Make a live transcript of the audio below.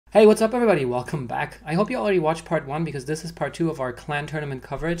Hey, what's up everybody? Welcome back. I hope you already watched part 1 because this is part 2 of our clan tournament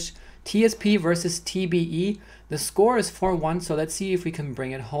coverage. TSP versus TBE. The score is 4-1, so let's see if we can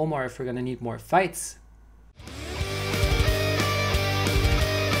bring it home or if we're gonna need more fights.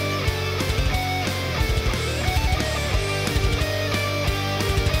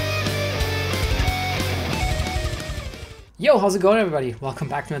 Yo, how's it going everybody? Welcome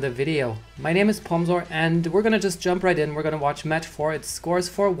back to another video. My name is Pomzor and we're gonna just jump right in. We're gonna watch match 4. It scores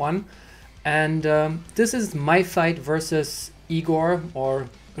 4-1 and this is my fight versus Igor or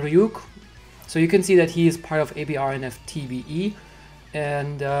Ryuk. So you can see that he is part of ABRNF TBE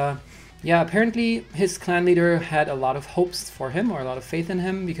and yeah, apparently his clan leader had a lot of hopes for him or a lot of faith in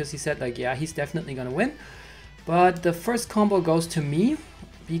him because he said like, yeah, he's definitely gonna win. But the first combo goes to me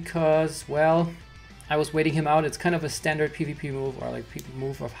because, well, I was waiting him out. It's kind of a standard PvP move or like PvP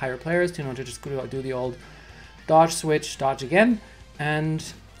move of higher players to, to just do the old dodge, switch, dodge again. And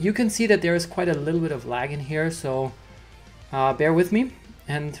you can see that there is quite a little bit of lag in here, so bear with me.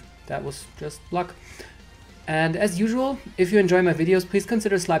 And that was just luck. And as usual, if you enjoy my videos, please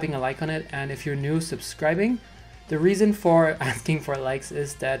consider slapping a like on it. And if you're new, subscribing. The reason for asking for likes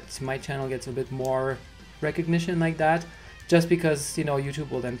is that my channel gets a bit more recognition like that. Just because, you know,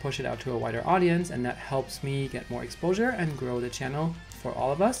 YouTube will then push it out to a wider audience and that helps me get more exposure and grow the channel for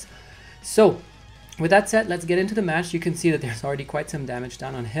all of us. So, with that said, let's get into the match. You can see that there's already quite some damage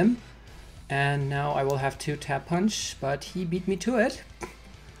done on him. And now I will have to tap punch, but he beat me to it.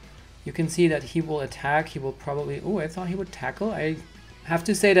 You can see that he will attack, he will probably... Oh, I thought he would tackle. I have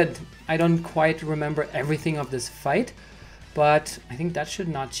to say that I don't quite remember everything of this fight, but I think that should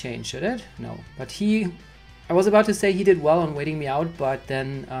not change, should it? No, but I was about to say he did well on waiting me out, but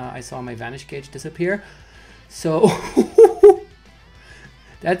then I saw my vanish gauge disappear. So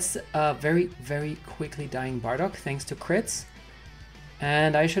that's a very, very quickly dying Bardock thanks to crits.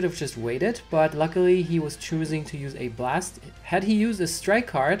 And I should have just waited, but luckily he was choosing to use a blast. Had he used a strike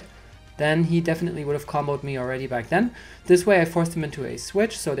card, then he definitely would have comboed me already back then. This way I forced him into a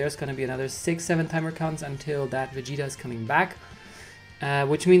switch, so there's going to be another 6-7 timer counts until that Vegeta is coming back,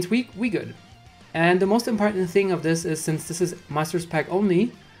 which means we good. And the most important thing of this is, since this is Masters Pack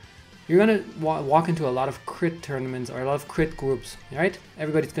only, you're gonna walk into a lot of crit tournaments or a lot of crit groups, right?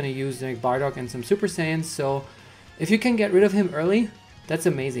 Everybody's gonna use like Bardock and some Super Saiyans, so if you can get rid of him early, that's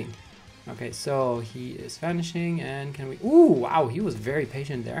amazing. Okay, so he is vanishing, and can we... Ooh, wow, he was very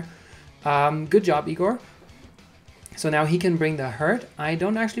patient there. Good job, Igor. So now he can bring the hurt. I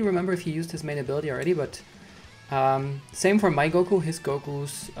don't actually remember if he used his main ability already, but same for my Goku. His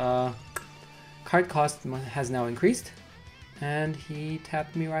Goku's card cost has now increased, and he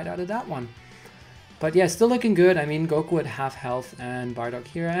tapped me right out of that one. But yeah, still looking good. I mean, Goku at half health and Bardock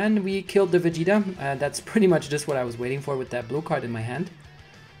here, and we killed the Vegeta. That's pretty much just what I was waiting for with that blue card in my hand.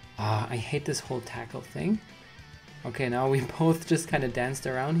 I hate this whole tackle thing. Okay, now we both just kind of danced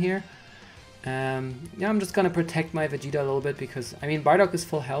around here. Yeah, I'm just gonna protect my Vegeta a little bit because, I mean, Bardock is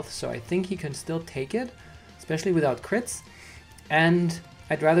full health, so I think he can still take it, especially without crits. And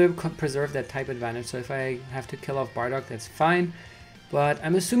I'd rather preserve that type advantage, so if I have to kill off Bardock, that's fine. But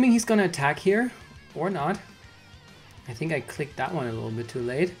I'm assuming he's gonna attack here, or not. I think I clicked that one a little bit too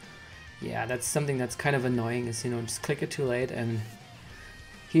late. Yeah, that's something that's kind of annoying, is, you know, just click it too late, and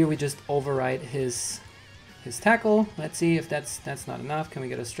here we just override his tackle. Let's see if that's not enough. Can we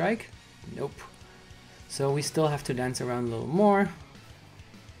get a strike? Nope. So we still have to dance around a little more.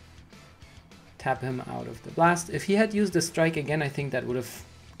 Tap him out of the blast. If he had used the strike again, I think that would have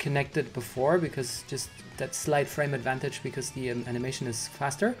connected before, because just that slight frame advantage because the animation is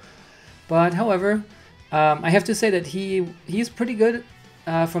faster. But however, I have to say that he's pretty good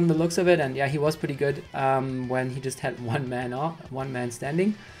from the looks of it, and yeah, he was pretty good when he just had one man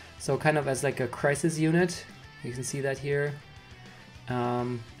standing, so kind of as like a crisis unit. You can see that here,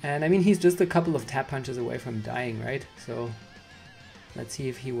 and I mean, he's just a couple of tap punches away from dying, right? So let's see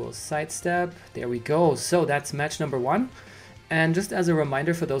if he will sidestep. There we go. So that's match number 1. And just as a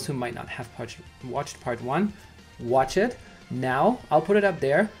reminder for those who might not have watched part 1, watch it now. I'll put it up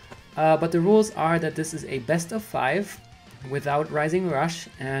there. But the rules are that this is a best of 5 without Rising Rush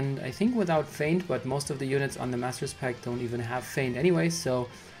and I think without Feint, but most of the units on the Masters Pack don't even have Feint anyway, so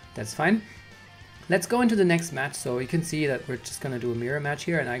that's fine. Let's go into the next match. So you can see that we're just going to do a mirror match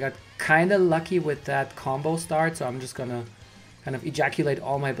here, and I got kind of lucky with that combo start, so I'm just going to kind of ejaculate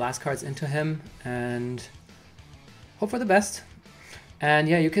all my blast cards into him and hope for the best. And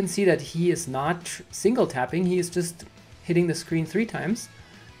yeah, you can see that he is not single tapping, he is just hitting the screen 3 times.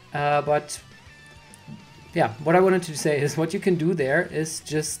 But yeah, what I wanted to say is what you can do there is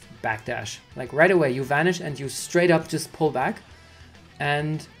just backdash. Like right away, you vanish and you straight up just pull back.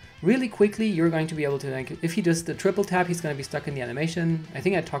 And really quickly you're going to be able to, like, if he does the triple tap, he's going to be stuck in the animation. I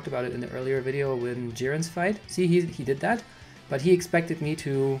think I talked about it in the earlier video when Jiren's fight. See, he did that, but he expected me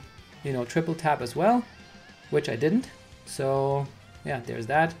to, you know, triple tap as well, which I didn't. So yeah, there's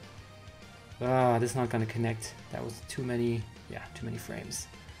that. This is not going to connect. That was too many frames.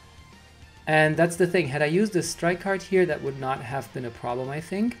 And that's the thing. Had I used the strike card here, that would not have been a problem, I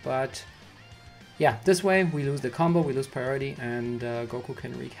think. But yeah, this way we lose the combo, we lose priority, and Goku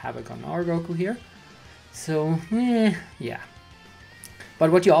can wreak havoc on our Goku here. So, yeah.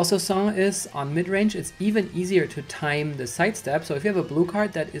 But what you also saw is on mid-range, it's even easier to time the sidestep. So if you have a blue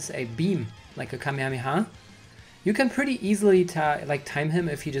card that is a beam, like a Kamehameha, you can pretty easily time him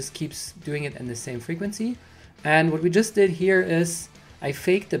if he just keeps doing it in the same frequency. And what we just did here is I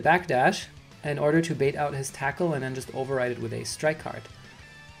faked the backdash in order to bait out his tackle and then just override it with a strike card.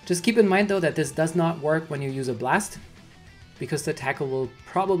 Just keep in mind though that this does not work when you use a blast, because the tackle will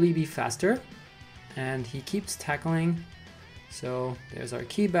probably be faster, and he keeps tackling. So there's our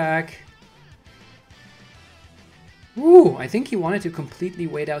key back. Ooh, I think he wanted to completely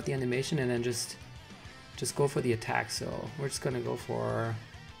wait out the animation and then just go for the attack. So we're just gonna go for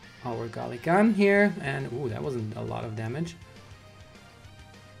our Garlic Gun here, and ooh, that wasn't a lot of damage.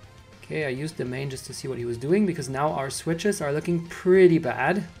 Okay, I used the main just to see what he was doing, because now our switches are looking pretty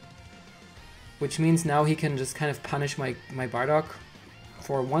bad. Which means now he can just kind of punish my Bardock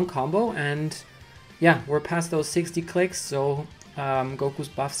for one combo, and yeah, we're past those 60 clicks, so Goku's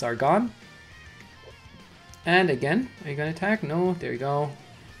buffs are gone. And again, are you gonna attack? No, there you go.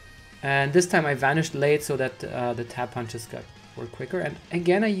 And this time I vanished late so that the tap punches were quicker, and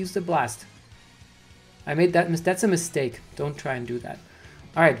again I used the blast. I made that's a mistake, don't try and do that.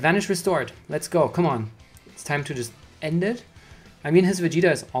 Alright, Vanish restored. Let's go. Come on. It's time to just end it. I mean, his Vegeta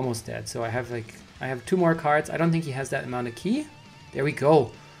is almost dead, so I have 2 more cards. I don't think he has that amount of ki. There we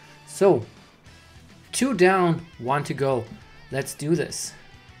go. So, 2 down, 1 to go. Let's do this.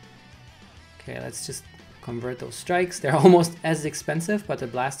 Okay, let's just convert those strikes. They're almost as expensive, but the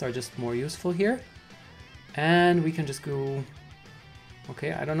blasts are just more useful here. And we can just go...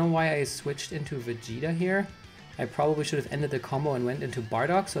 Okay, I don't know why I switched into Vegeta here. I probably should have ended the combo and went into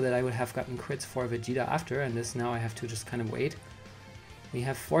Bardock so that I would have gotten crits for Vegeta after, and this now I have to just kind of wait. We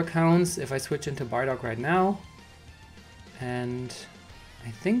have 4 counts if I switch into Bardock right now. And I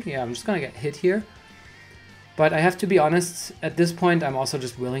think, yeah, I'm just gonna get hit here. But I have to be honest, at this point I'm also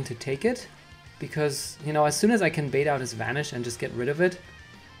just willing to take it. Because, you know, as soon as I can bait out his Vanish and just get rid of it,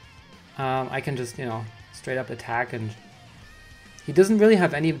 I can just, you know, straight up attack, and he doesn't really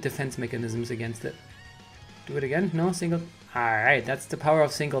have any defense mechanisms against it. Do it again? No? Single? Alright, that's the power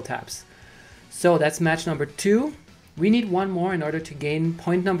of single taps. So that's match number 2. We need 1 more in order to gain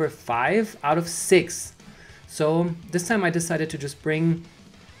point number 5 out of 6. So this time I decided to just bring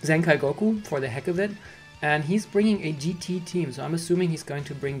Zenkai Goku for the heck of it. And he's bringing a GT team, so I'm assuming he's going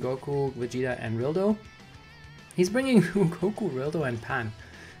to bring Goku, Vegeta, and Rildo. He's bringing Goku, Rildo, and Pan.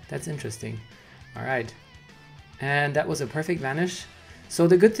 That's interesting. Alright. And that was a perfect Vanish. So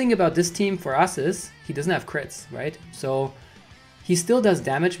the good thing about this team for us is he doesn't have crits, right? So he still does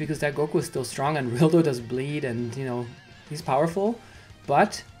damage because that Goku is still strong, and Rildo does bleed, and, you know, he's powerful.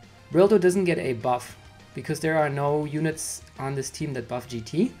 But Rildo doesn't get a buff because there are no units on this team that buff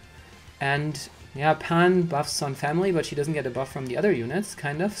GT. And yeah, Pan buffs Son Family, but she doesn't get a buff from the other units,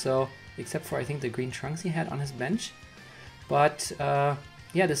 kind of. So except for, I think, the green Trunks he had on his bench. But yeah,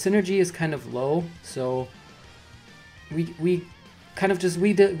 the synergy is kind of low, so we kind of just,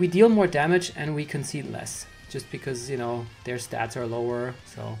 we deal more damage and we concede less, just because, you know, their stats are lower.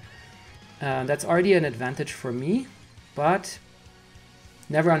 So that's already an advantage for me, but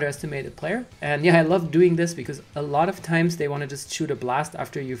never underestimate a player. And yeah, I love doing this because a lot of times they want to just shoot a blast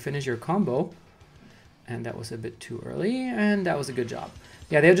after you finish your combo. And that was a bit too early, and that was a good job.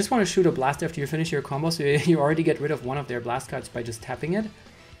 Yeah, they just want to shoot a blast after you finish your combo, so you already get rid of one of their blast cards by just tapping it.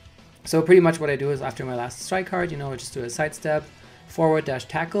 So pretty much what I do is after my last strike card, you know, I just do a sidestep, forward dash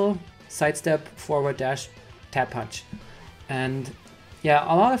tackle, sidestep, forward dash tap punch. And yeah,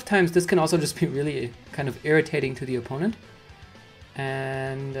 a lot of times this can also just be really kind of irritating to the opponent.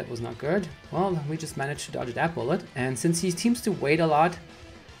 And that was not good. Well, we just managed to dodge that bullet. And since he seems to wait a lot,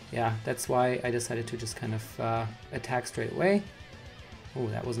 yeah, that's why I decided to just kind of attack straight away. Oh,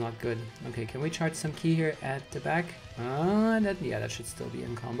 that was not good. Okay, can we charge some ki here at the back? Yeah, that should still be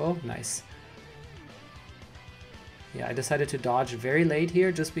in combo. Nice. Yeah, I decided to dodge very late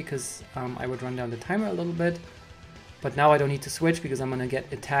here just because I would run down the timer a little bit. But now I don't need to switch because I'm going to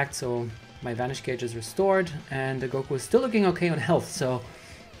get attacked, so my Vanish gauge is restored. And the Goku is still looking okay on health, so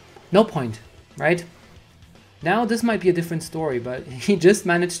no point, right? Now this might be a different story, but he just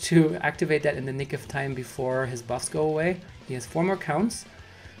managed to activate that in the nick of time before his buffs go away. He has 4 more counts,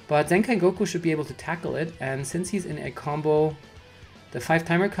 but Zenkai Goku should be able to tackle it, and since he's in a combo, the 5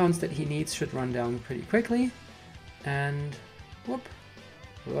 timer counts that he needs should run down pretty quickly. And whoop.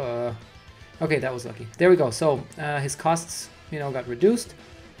 Okay, that was lucky. There we go. So his costs, got reduced,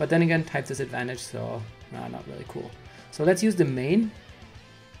 but then again, type disadvantage, so not really cool. So let's use the main.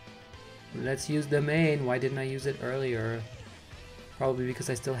 Why didn't I use it earlier? Probably because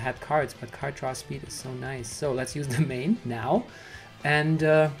I still had cards, but card draw speed is so nice. So let's use the main now. And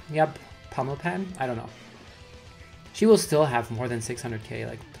yep, Pummel Pan, I don't know. She will still have more than 600k.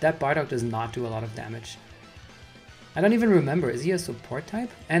 Like, that Bardock does not do a lot of damage. I don't even remember, is he a support type?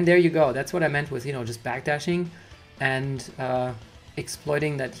 And there you go, that's what I meant with, just backdashing and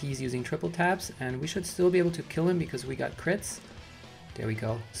exploiting that he's using triple taps, and we should still be able to kill him because we got crits. There we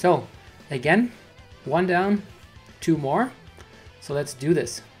go. So, again, 1 down, 2 more. So let's do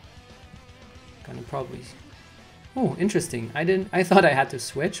this. Gonna probably... Oh, interesting. I thought I had to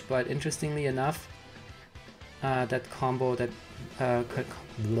switch, but interestingly enough, that combo that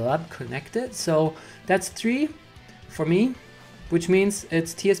blood connected. So that's 3 for me, which means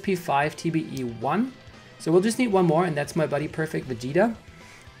it's TSP 5, TBE 1. So we'll just need 1 more, and that's my buddy Perfect Vegeta.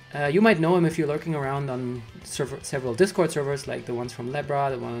 You might know him if you're lurking around on several Discord servers, like the ones from Lebra,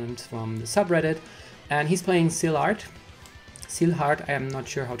 the ones from the subreddit, and he's playing Silhart. Silhart, I am not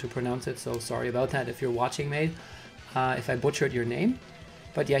sure how to pronounce it, so sorry about that if you're watching, mate, if I butchered your name.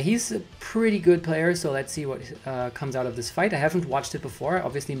 But yeah, he's a pretty good player, so let's see what comes out of this fight. I haven't watched it before.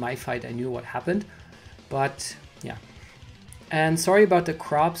 Obviously, my fight, I knew what happened, but yeah. And sorry about the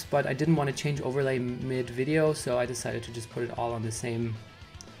crops, but I didn't want to change overlay mid-video, so I decided to just put it all on the same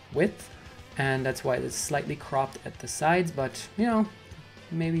width, and that's why it's slightly cropped at the sides, but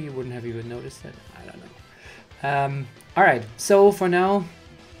maybe you wouldn't have even noticed it. I don't know. Alright, so for now,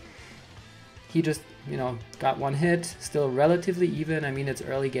 he just, got 1 hit, still relatively even. I mean, it's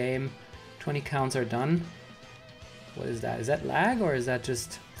early game, 20 counts are done. What is that? Is that lag, or is that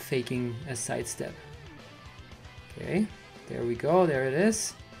just faking a sidestep? Okay, there we go, there it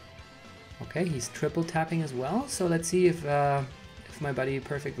is. Okay, he's triple tapping as well, so let's see if my buddy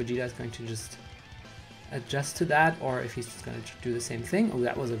Perfect Vegeta is going to just adjust to that, or if he's just going to do the same thing. Oh,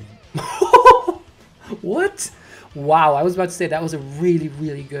 that was a... What? Wow, I was about to say that was a really,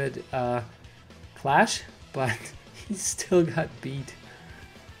 really good clash, but he still got beat.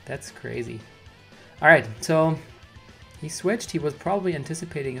 That's crazy. Alright, so he switched. He was probably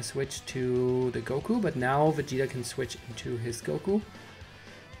anticipating a switch to the Goku, but now Vegeta can switch into his Goku,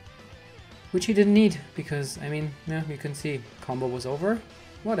 which he didn't need, because, I mean, yeah, you can see, combo was over,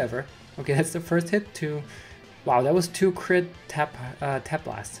 whatever. Okay, that's the first hit, 2, wow, that was 2 crit tap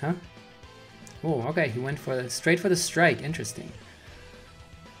blasts, huh? Oh, okay, he went straight for the strike, interesting.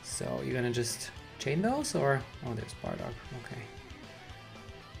 So, you're gonna just chain those, or, oh, there's Bardock, okay.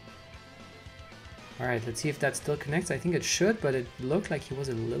 Alright, let's see if that still connects. I think it should, but it looked like he was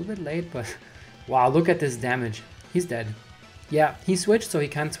a little bit late, but, wow, look at this damage. He's dead. Yeah, he switched, so he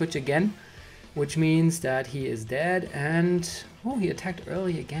can't switch again, which means that he is dead, and oh, he attacked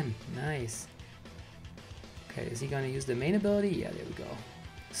early again. Nice. Okay, is he going to use the main ability? Yeah, there we go.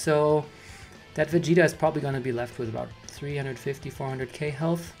 So that Vegeta is probably going to be left with about 350, 400k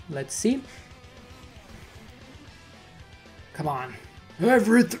health. Let's see. Come on.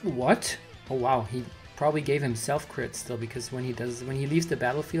 Everything. What? Oh wow, he probably gave himself crit still, because when he leaves the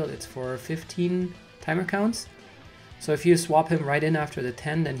battlefield, it's for 15 timer counts. So if you swap him right in after the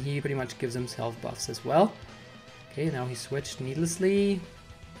 10, then he pretty much gives himself buffs as well. Okay, now he switched needlessly,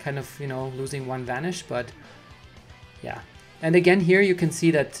 kind of, losing 1 vanish, but yeah. And again, here you can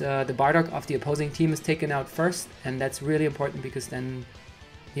see that the Bardock of the opposing team is taken out first, and that's really important because then,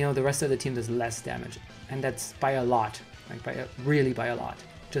 the rest of the team does less damage. And that's by a lot, like really by a lot,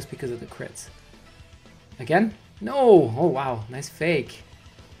 just because of the crits. Again? No! Oh wow, nice fake.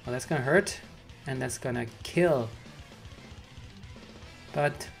 Well, that's gonna hurt, and that's gonna kill.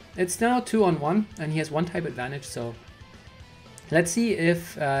 But it's now 2-on-1, and he has 1 type advantage, so let's see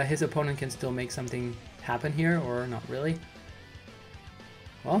if his opponent can still make something happen here, or not really.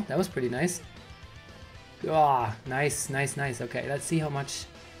 Well, that was pretty nice. Ah, nice, nice, nice. Okay, let's see how much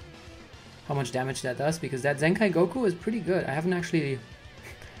damage that does, because that Zenkai Goku is pretty good. I haven't actually...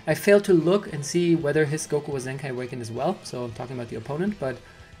 I failed to look and see whether his Goku was Zenkai awakened as well, so I'm talking about the opponent, but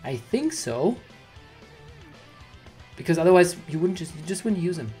I think so. Because otherwise you just wouldn't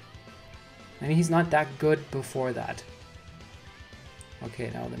use him. I mean, he's not that good before that.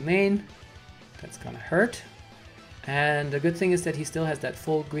 Okay, now the main. That's gonna hurt. And the good thing is that he still has that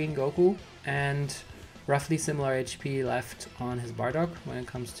full green Goku, and roughly similar HP left on his Bardock when it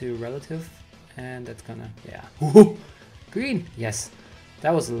comes to relative. And that's gonna, yeah. Woohoo! Green! Yes.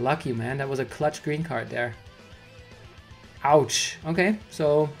 That was lucky, man. That was a clutch green card there. Ouch. Okay,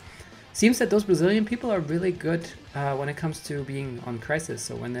 so seems that those Brazilian people are really good when it comes to being on Crisis.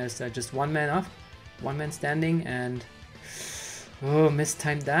 So when there's just one man up, one man standing, and oh,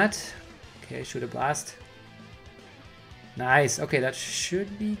 mistimed that. Okay, shoot a blast. Nice. Okay, that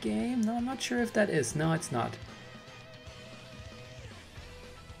should be game. No, I'm not sure if that is. No, it's not.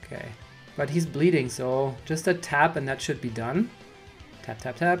 Okay, but he's bleeding, so just a tap and that should be done. Tap,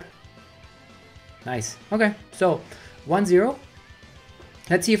 tap, tap. Nice. Okay, so 1-0.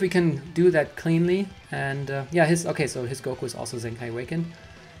 Let's see if we can do that cleanly. And yeah, so his Goku is also Zenkai Awakened.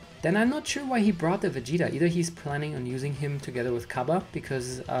 Then I'm not sure why he brought the Vegeta. Either he's planning on using him together with Kaba,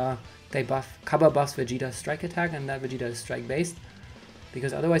 because Kaba buffs Vegeta's strike attack and that Vegeta is strike based.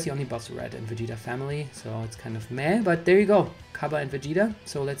 Because otherwise he only buffs Red and Vegeta family, so it's kind of meh. But there you go, Kaba and Vegeta.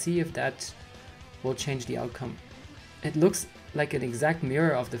 So let's see if that will change the outcome. It looks like an exact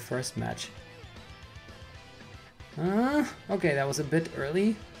mirror of the first match. Okay, that was a bit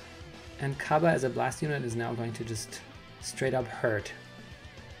early. And Kaba as a blast unit is now going to just straight up hurt.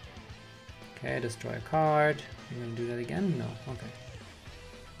 Okay, destroy a card. You're gonna do that again? No, okay.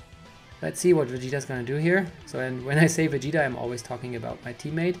 Let's see what Vegeta's gonna do here. So, and when I say Vegeta, I'm always talking about my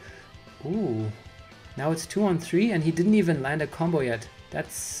teammate. Ooh, now it's 2-on-3 and he didn't even land a combo yet.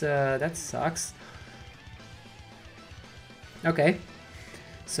 That sucks. Okay,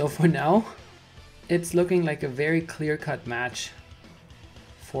 so for now, it's looking like a very clear-cut match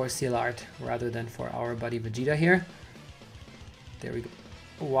for Seal Art rather than for our buddy Vegeta here. There we go.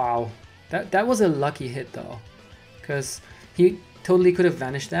 Wow, that was a lucky hit though, because he totally could have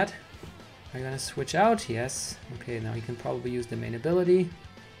vanished that. Are you gonna switch out? Yes. Okay, now he can probably use the main ability.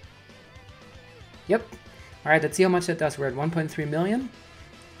 Yep. All right, let's see how much that does. We're at 1.3 million.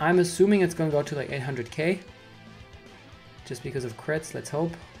 I'm assuming it's gonna go to like 800k. Just because of crits, let's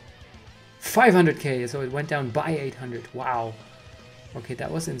hope. 500k, so it went down by 800. Wow. Okay,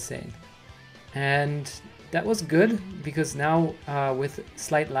 that was insane. And that was good, because now with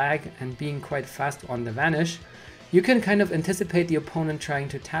slight lag and being quite fast on the vanish, you can kind of anticipate the opponent trying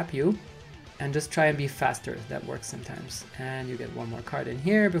to tap you and just try and be faster. That works sometimes. And you get one more card in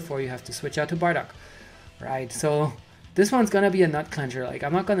here before you have to switch out to Bardock. Right, so this one's gonna be a nut clencher. Like,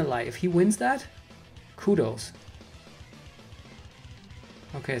 I'm not gonna lie, if he wins that, kudos.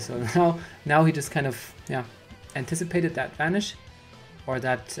 Okay, so now he just kind of, yeah, anticipated that vanish or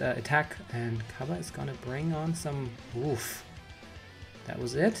that attack, and Kaba is gonna bring on some, oof. That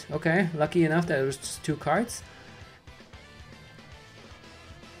was it. Okay, lucky enough that it was just 2 cards.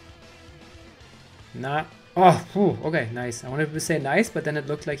 Nah. Oh, whew, okay, nice. I wanted to say nice, but then it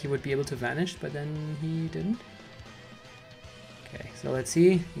looked like he would be able to vanish, but then he didn't. Okay, so let's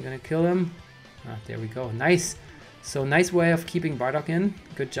see. You're gonna kill him. Ah, there we go. Nice. So nice way of keeping Bardock in.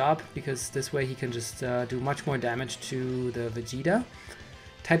 Good job, because this way he can just do much more damage to the Vegeta.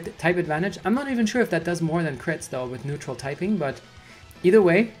 Type advantage. I'm not even sure if that does more than crits though with neutral typing, but either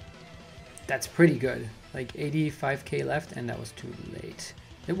way, that's pretty good. Like 85k left, and that was too late.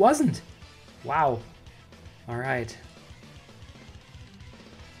 It wasn't. Wow. All right.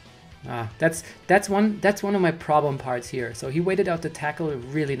 That's one of my problem parts here. So he waited out the tackle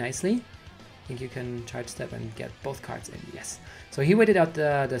really nicely. I think you can charge step and get both cards in. Yes. So he waited out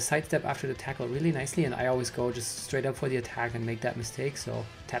the side step after the tackle really nicely, and I always go just straight up for the attack and make that mistake. So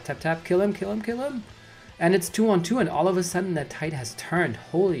tap, tap, tap, kill him, kill him, kill him. And it's 2-on-2, and all of a sudden that tide has turned.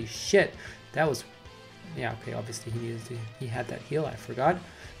 Holy shit. That was, yeah, okay, obviously he had that heal, I forgot.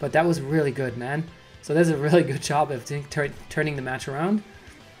 But that was really good, man. So that's a really good job of turning the match around.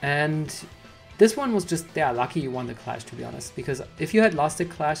 And this one was just, yeah, lucky you won the clash, to be honest. Because if you had lost the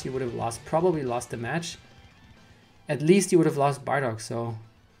clash, you would have probably lost the match. At least you would have lost Bardock, so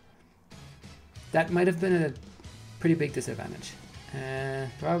that might have been a pretty big disadvantage.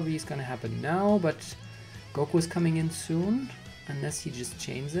 Probably is gonna happen now, but Goku is coming in soon, unless he just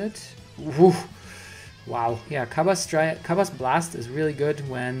chains it. Woo. Wow, yeah, Kaba's blast is really good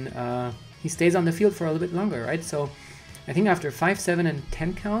when he stays on the field for a little bit longer, right? So I think after 5, 7, and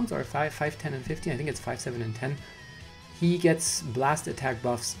 10 counts, or 5, 10, and 15, I think it's 5, 7, and 10, he gets blast attack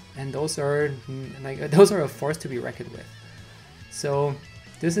buffs, and those are a force to be reckoned with. So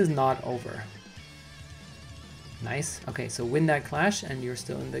this is not over. Nice. Okay, so win that clash, and you're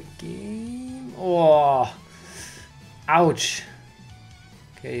still in the game. Oh, ouch.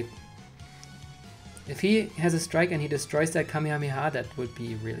 Okay. If he has a strike and he destroys that Kamehameha, that would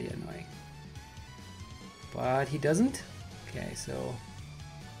be really annoying. But he doesn't. Okay, so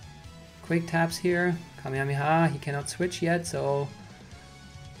quick taps here. Kamehameha, he cannot switch yet, so...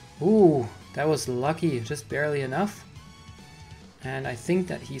 Ooh, that was lucky, just barely enough. And I think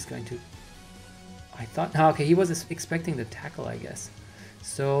that he's going to... I thought... Oh, okay, he was expecting the tackle, I guess.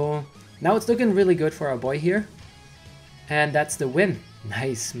 So, now it's looking really good for our boy here. And that's the win.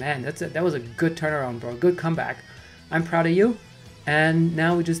 Nice, man. That was a good turnaround, bro. Good comeback. I'm proud of you. And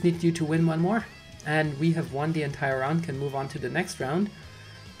now we just need you to win one more. And we have won the entire round, can move on to the next round.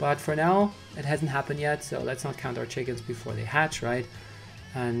 But for now, it hasn't happened yet, so let's not count our chickens before they hatch, right?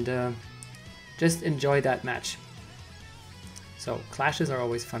 And just enjoy that match. So clashes are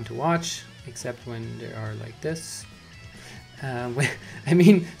always fun to watch, except when they are like this. I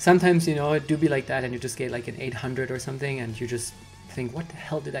mean, sometimes, you know, it do be like that and you just get like an 800 or something and you just think, what the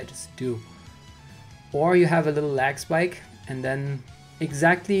hell did I just do? Or you have a little lag spike and then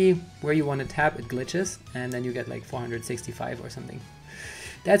exactly where you want to tap, it glitches and then you get like 465 or something.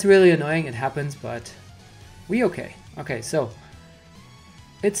 That's really annoying, it happens, but we okay. Okay, so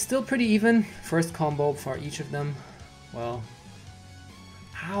it's still pretty even. First combo for each of them. Well,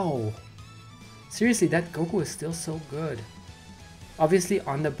 ow. Seriously, that Goku is still so good. Obviously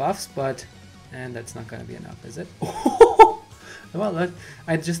on the buffs, but... And that's not gonna be enough, is it? Well,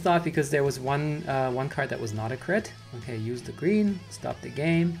 I just thought because there was one card that was not a crit. Okay, use the green, stop the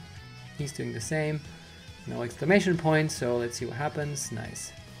game. He's doing the same. No exclamation point, so let's see what happens.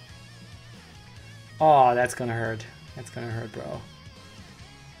 Nice. Oh, that's gonna hurt. That's gonna hurt, bro.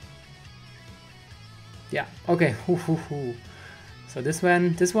 Yeah, okay. So this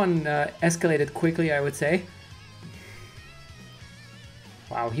one escalated quickly, I would say.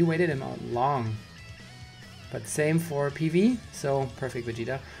 Wow, he waited him out long. But same for PV, so perfect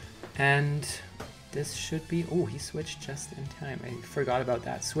Vegeta. And this should be... Oh, he switched just in time. I forgot about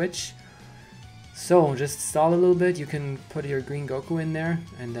that switch. So just stall a little bit. You can put your green Goku in there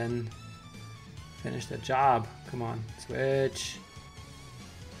and then finish the job. Come on, switch.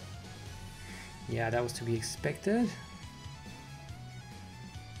 Yeah, that was to be expected.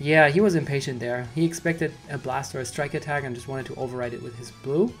 Yeah, he was impatient there. He expected a blast or a strike attack and just wanted to override it with his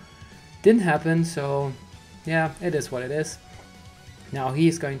blue. Didn't happen, so yeah, it is what it is. Now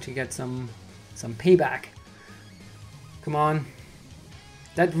he's going to get some payback. Come on.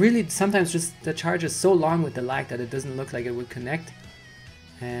 That really sometimes just the charge is so long with the lag that it doesn't look like it would connect.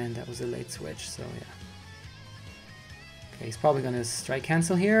 And that was a late switch, so yeah. Okay, he's probably gonna strike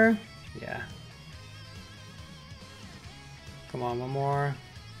cancel here. Yeah. Come on, one more.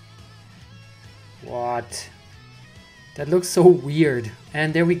 What? That looks so weird.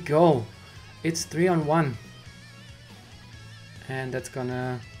 And there we go. It's 3-on-1. And that's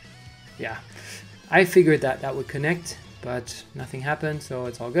gonna... Yeah. I figured that that would connect, but nothing happened, so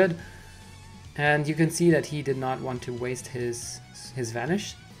it's all good. And you can see that he did not want to waste his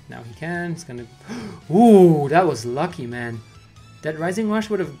vanish. Now he can. It's gonna... Ooh, that was lucky, man. That Rising Rush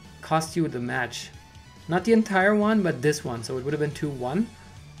would have cost you the match. Not the entire one, but this one. So it would have been 2-1.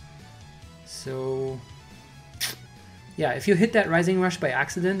 So... Yeah, if you hit that Rising Rush by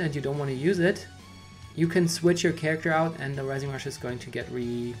accident and you don't want to use it, you can switch your character out and the Rising Rush is going to get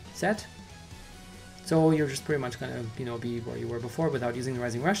reset. So you're just pretty much gonna, you know, be where you were before without using the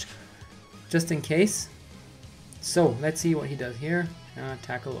Rising Rush, just in case. So let's see what he does here.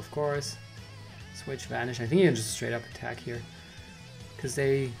 Tackle, of course. Switch, vanish. I think you can just straight up attack here, because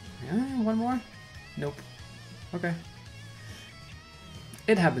they... one more? Nope. Okay.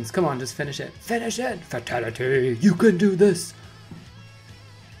 It happens. Come on, just finish it. Finish it! Fatality! You can do this!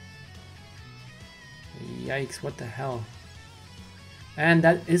 Yikes, what the hell? And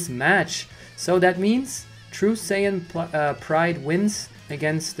that is match. So that means True Saiyan Pride wins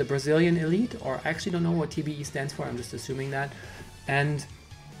against the Brazilian Elite, or I actually don't know what TBE stands for, I'm just assuming that. And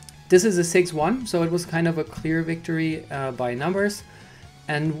this is a 6-1, so it was kind of a clear victory by numbers.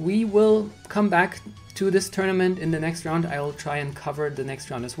 And we will come back to this tournament in the next round. I will try and cover the next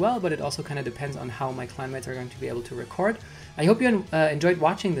round as well, but it also kind of depends on how my clanmates are going to be able to record. I hope you enjoyed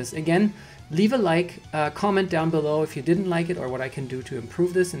watching this. Again, leave a like, comment down below if you didn't like it or what I can do to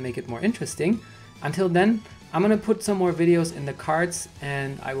improve this and make it more interesting. Until then, I'm going to put some more videos in the cards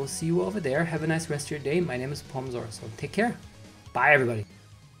and I will see you over there. Have a nice rest of your day. My name is Pomzor, so take care. Bye everybody.